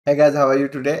Hey guys, how are you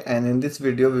today? And in this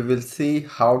video, we will see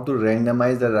how to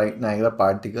randomize the Niagara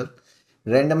particle.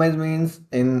 Randomize means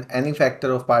in any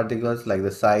factor of particles like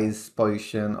the size,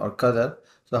 position, or color.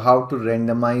 So how to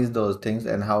randomize those things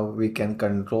and how we can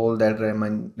control that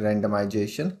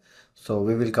randomization. So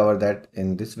we will cover that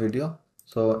in this video.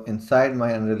 So inside my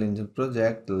Unreal Engine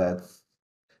project, let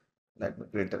me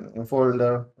create a new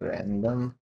folder,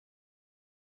 randomize,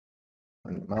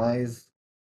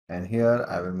 and here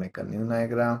I will make a new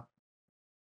diagram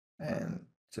and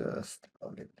just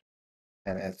call it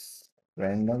and it's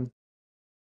random,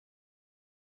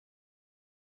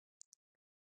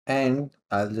 and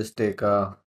I'll just take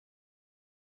a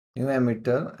new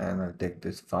emitter and I'll take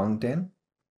this fountain,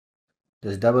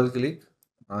 just double click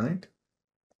on it,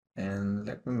 and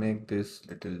let me make this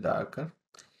little darker.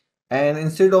 And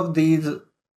instead of these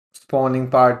spawning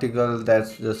particle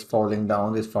that's just falling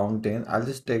down this fountain, I'll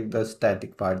just take the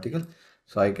static particle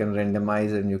so I can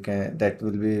randomize and you can that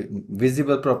will be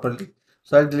visible properly.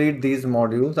 So I'll delete these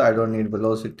modules. I don't need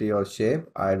velocity or shape.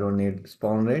 I don't need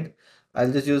spawn rate.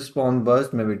 I'll just use spawn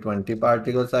burst, maybe 20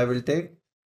 particles I will take,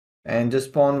 and just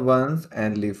spawn once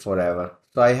and live forever.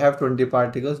 So I have 20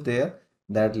 particles there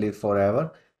that live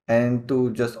forever. And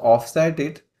to just offset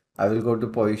it, I will go to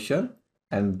position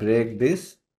and break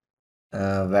this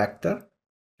vector,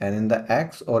 and in the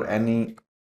x or any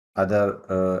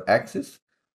other axis,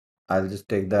 I'll just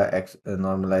take the x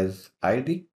normalize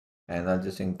id and I'll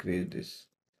just increase this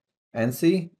and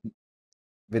see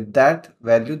with that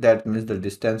value, that means the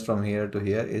distance from here to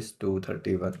here is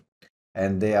 231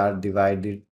 and they are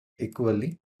divided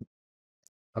equally.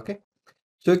 Okay,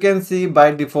 so you can see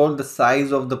by default the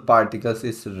size of the particles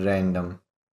is random.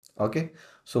 Okay,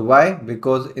 so why?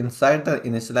 Because inside the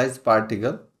initialized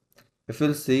particle, if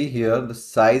you'll see here the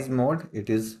size mode, it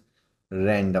is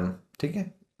random.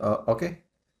 Okay, okay,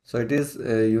 so it is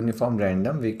uniform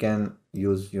random. We can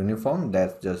use uniform,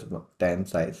 that's just 10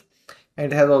 size,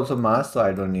 and it has also mass, so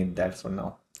I don't need that for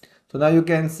now. So now you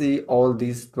can see all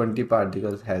these 20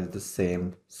 particles has the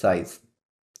same size.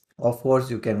 Of course,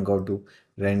 you can go to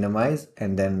randomize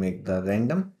and then make the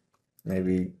random,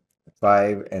 maybe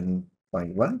 5 and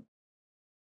 0.1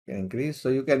 can increase, so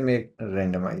you can make a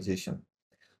randomization.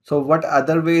 So what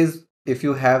other ways if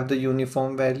you have the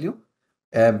uniform value?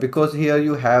 Because here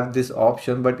you have this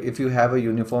option, but if you have a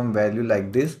uniform value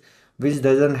like this, which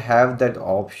doesn't have that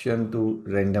option to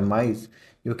randomize,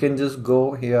 you can just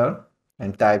go here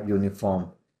and type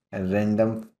uniform and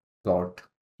random plot.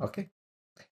 Okay,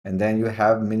 and then you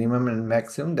have minimum and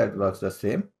maximum that works the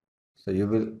same. So you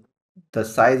will, the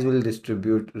size will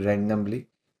distribute randomly,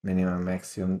 minimum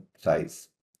maximum size.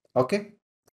 Okay,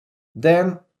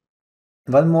 then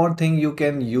one more thing you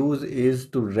can use is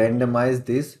to randomize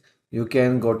this. You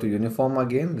can go to uniform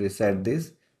again, reset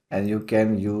this, and you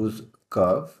can use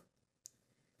curve.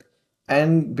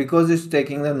 And because it's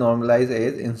taking the normalized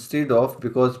edge instead of,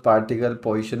 because particle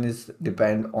position is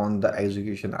depend on the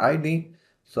execution ID,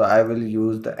 so I will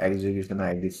use the execution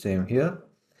ID same here.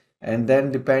 And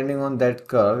then depending on that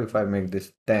curve, if I make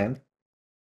this 10,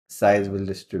 size will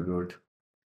distribute.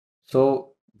 So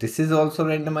this is also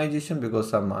randomization because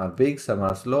some are big, some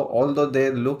are slow. Although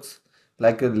there looks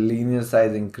like a linear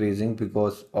size increasing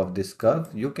because of this curve,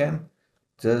 you can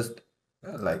just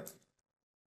like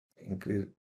increase,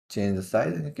 change the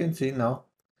size, and you can see now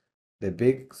the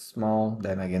big, small,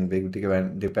 then again big,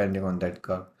 depending on that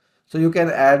curve. So you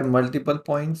can add multiple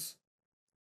points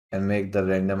and make the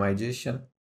randomization.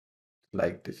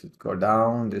 Like this is go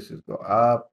down, this is go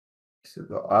up, this is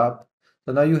go up.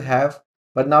 So now you have,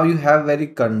 but now you have very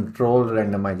controlled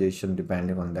randomization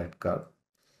depending on that curve.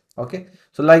 Okay,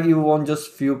 so like you want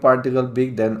just few particle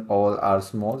big, then all are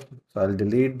small. So I'll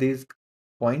delete these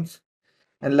points,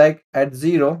 and like at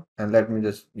 0, and let me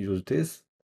just use this.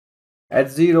 At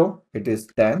 0 it is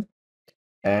 10,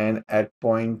 and at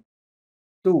point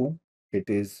 2 it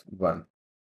is 1.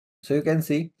 So you can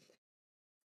see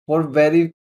for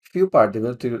very few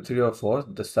particles, three or four,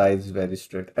 the size is very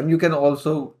straight. And you can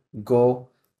also go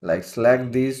like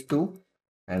select these two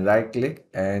and right click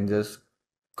and just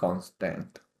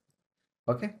constant.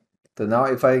 Okay, so now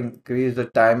if I increase the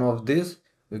time of this,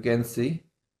 you can see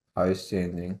how it's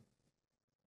changing.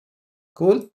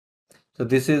 Cool. So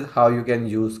this is how you can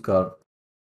use curve.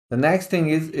 The next thing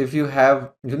is, if you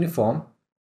have uniform,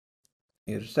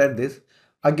 you set this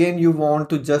again, you want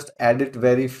to just edit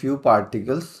very few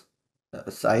particles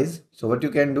size. So what you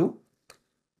can do,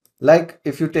 like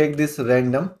if you take this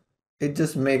random, it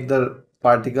just make the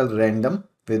particle random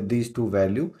with these two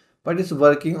value, but it's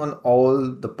working on all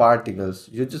the particles.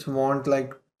 You just want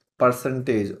like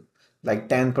percentage, like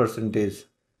 10 percentage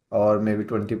or maybe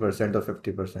 20% or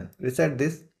 50%. Reset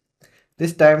this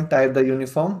This time type the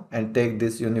uniform and take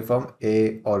this uniform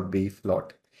A or B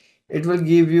float. It will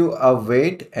give you a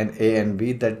weight and A and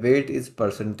B. That weight is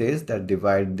percentage that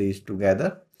divide these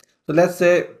together. So let's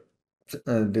say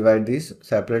divide these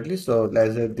separately. So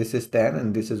let's say this is 10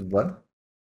 and this is 1.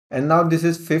 And now this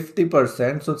is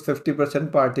 50%. So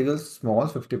 50% particles small,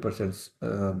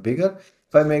 50% bigger.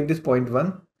 If I make this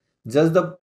 0.1, just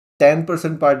the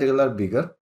 10% particle are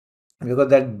bigger, because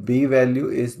that B value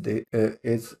is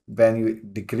when you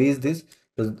decrease this.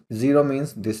 So 0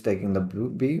 means this taking the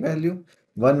B value,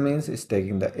 1 means it's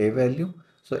taking the A value.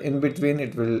 So in between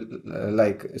it will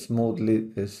like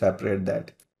smoothly separate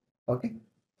that. Okay.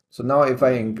 So now if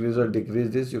I increase or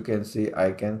decrease this, you can see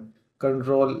I can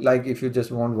control, like if you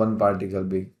just want one particle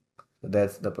big, so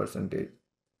that's the percentage.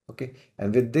 Okay.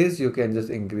 And with this, you can just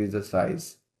increase the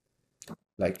size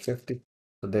like 50.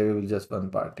 So there will be just one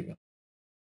particle.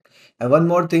 And one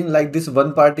more thing, like this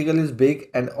one particle is big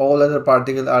and all other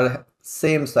particles are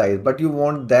same size, but you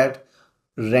want that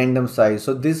random size.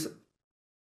 So this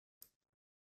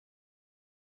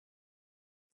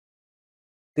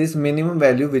minimum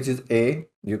value, which is A,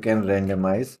 you can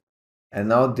randomize. And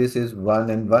now this is 1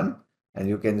 and 1, and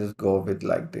you can just go with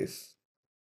like this.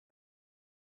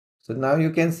 So now you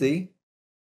can see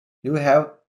you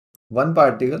have one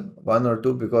particle, 1 or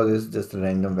 2, because it's just a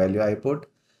random value I put.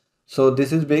 So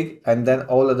this is big, and then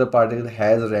all other particles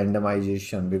has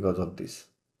randomization because of this.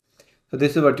 So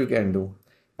this is what you can do.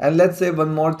 And let's say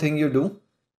one more thing you do.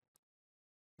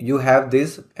 You have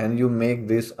this and you make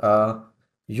this a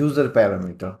user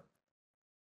parameter.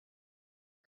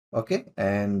 Okay,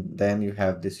 and then you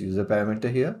have this user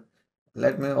parameter here.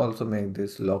 Let me also make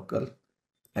this local,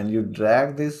 and you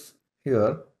drag this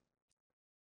here,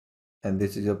 and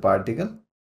this is your particle,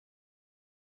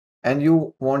 and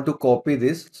you want to copy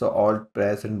this, so alt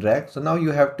press and drag. So now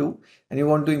you have two, and you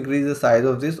want to increase the size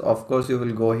of this. Of course you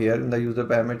will go here in the user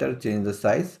parameter, change the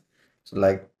size, so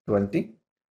like 20.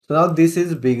 So now this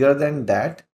is bigger than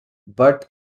that, but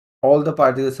all the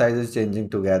particle size is changing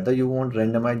together. You want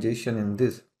randomization in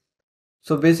this.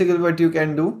 So basically what you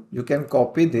can do, you can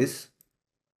copy this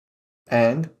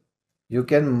and you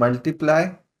can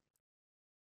multiply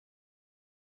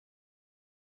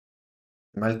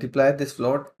this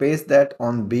float, paste that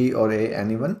on B or A,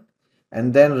 anyone,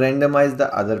 and then randomize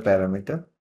the other parameter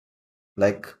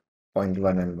like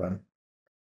 0.1 and 1.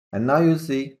 And now you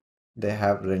see they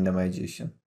have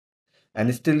randomization,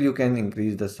 and still you can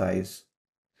increase the size.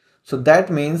 So that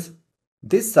means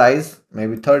this size,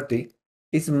 maybe 30,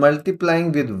 is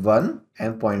multiplying with 1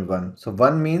 and 0.1. So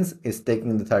 1 means it's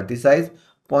taking the 30 size,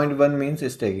 0.1 means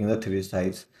it's taking the 3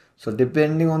 size. So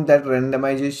depending on that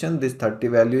randomization, this 30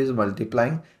 value is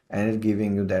multiplying and it's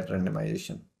giving you that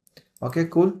randomization. Okay,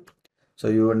 cool. So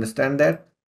you understand that.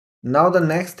 Now the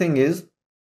next thing is,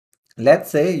 let's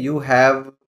say you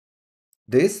have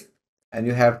this and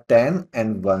you have 10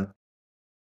 and 1.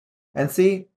 And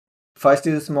see, first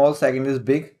is small, second is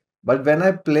big. But when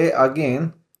I play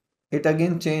again, it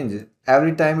again changes.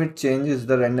 Every time it changes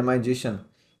the randomization.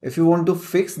 If you want to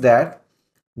fix that,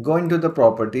 go into the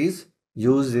properties,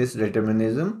 use this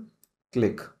determinism,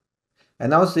 click. And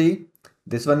now see,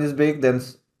 this one is big, then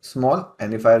small.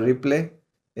 And if I replay,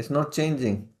 it's not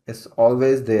changing. It's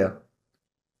always there.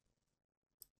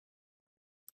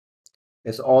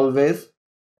 It's always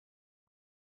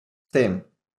same.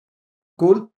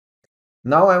 Cool.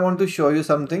 Now I want to show you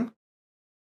something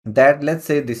that, let's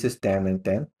say this is 10 and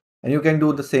 10, and you can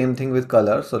do the same thing with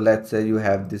color. So let's say you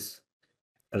have this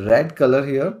red color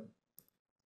here,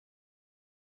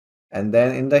 and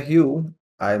then in the hue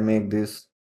I make this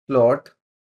plot,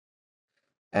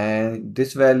 and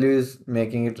this value is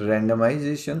making it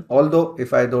randomization. Although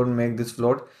if I don't make this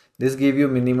float, this give you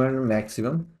minimum and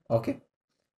maximum. Okay,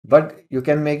 but you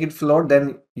can make it float,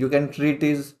 then you can treat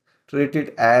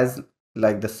it as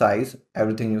like the size,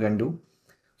 everything you can do.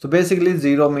 So basically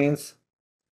 0 means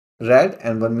red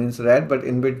and 1 means red, but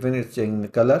in between it's changing the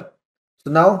color.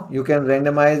 So now you can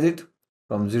randomize it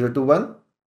from 0 to 1,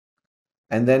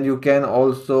 and then you can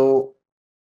also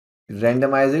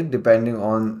randomize it depending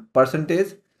on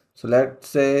percentage. So let's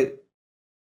say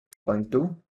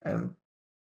 0.2 and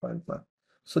 0.1.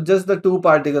 So just the two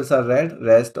particles are red,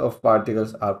 rest of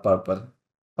particles are purple.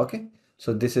 Okay,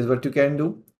 so this is what you can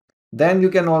do. Then you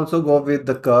can also go with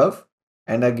the curve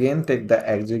and again take the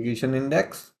execution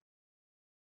index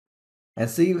and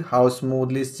see how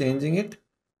smoothly it's changing it.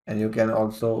 And you can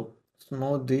also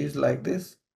smooth these like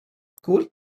this. Cool.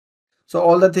 So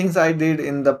all the things I did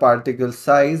in the particle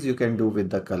size, you can do with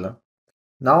the color.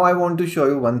 Now I want to show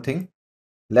you one thing.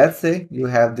 Let's say you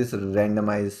have this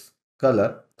randomized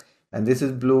color, and this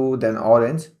is blue, then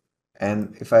orange,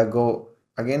 and if I go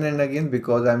again and again,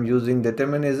 because I'm using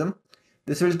determinism,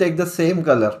 this will take the same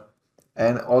color.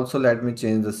 And also let me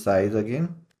change the size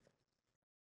again.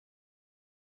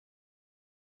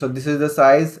 So this is the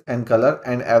size and color,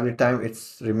 and every time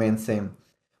it's remains same.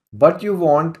 But you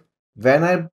want, when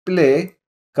I play,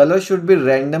 color should be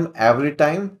random every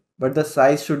time, but the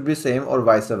size should be same, or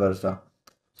vice versa.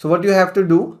 So what you have to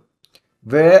do,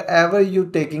 wherever you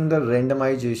taking the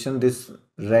randomization, this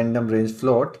random range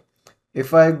float,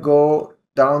 if I go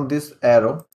down this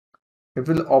arrow, it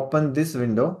will open this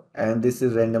window, and this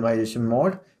is randomization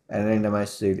mode and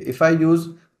randomized seed. If I use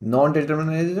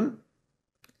non-determinism,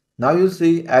 now you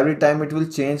see every time it will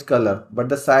change color, but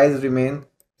the size remain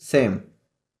same.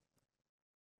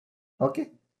 Okay.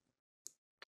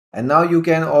 And now you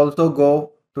can also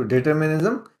go to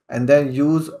determinism and then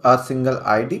use a single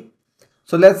ID.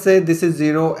 So let's say this is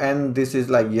 0 and this is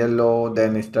like yellow,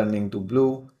 then it's turning to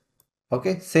blue.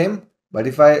 Okay, same. But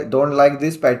if I don't like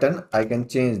this pattern, I can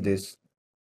change this.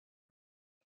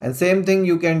 And same thing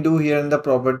you can do here in the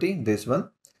property, this one.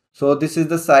 So this is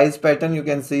the size pattern, you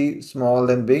can see small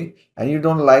and big, and you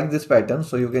don't like this pattern,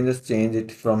 so you can just change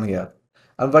it from here.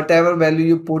 And whatever value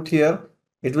you put here,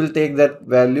 it will take that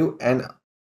value and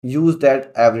use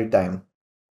that every time.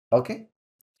 Okay,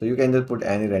 so you can just put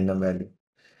any random value.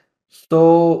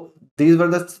 So these were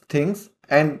the things.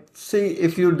 And see,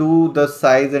 if you do the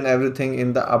size and everything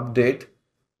in the update,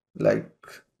 like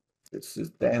this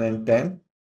is 10 and 10,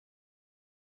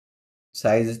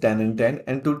 size is 10 and 10,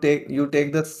 and to take, you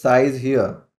take the size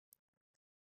here,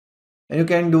 and you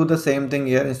can do the same thing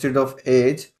here. Instead of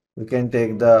age, you can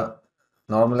take the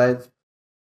normalized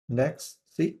index,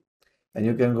 see, and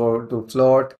you can go to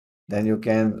float, then you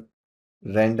can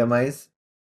randomize.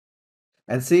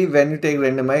 And see, when you take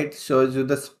randomize, it shows you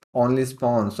the only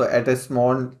spawn. So at a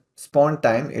small spawn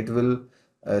time, it will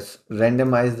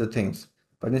randomize the things.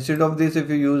 But instead of this, if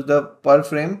you use the per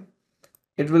frame,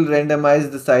 it will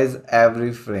randomize the size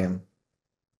every frame.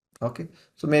 Okay,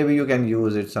 so maybe you can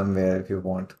use it somewhere if you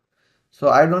want. So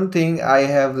I don't think I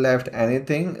have left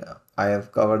anything. I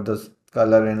have covered the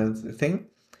color and everything.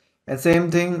 And same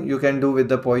thing you can do with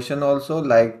the position also.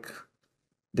 Like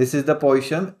this is the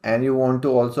position, and you want to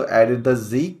also add the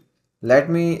Z.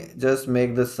 Let me just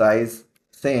make the size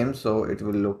same so it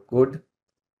will look good.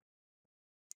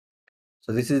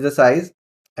 So this is the size,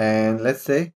 and let's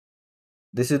say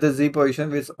this is the Z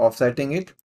position with offsetting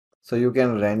it. So you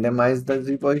can randomize the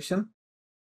Z position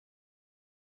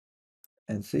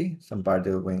and see some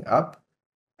particle going up.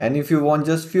 And if you want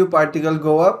just few particles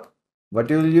go up, what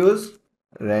you will use?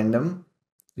 Random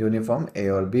uniform A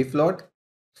or B float.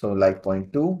 So like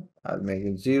 0.2, I'll make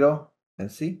it 0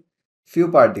 and see few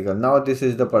particles. Now this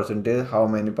is the percentage, how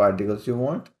many particles you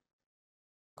want.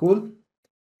 Cool.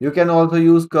 You can also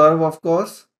use curve, of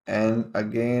course. And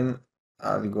again,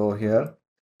 I'll go here.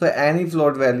 So any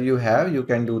float value you have, you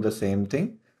can do the same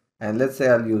thing. And let's say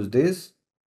I'll use this,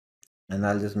 and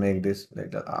I'll just make this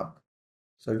little up.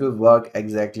 So it will work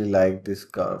exactly like this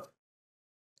curve.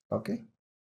 Okay.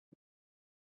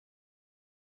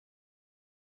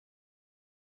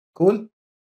 Cool.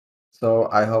 So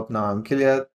I hope now I'm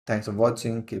clear. Thanks for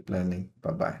watching. Keep learning.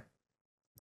 Bye bye.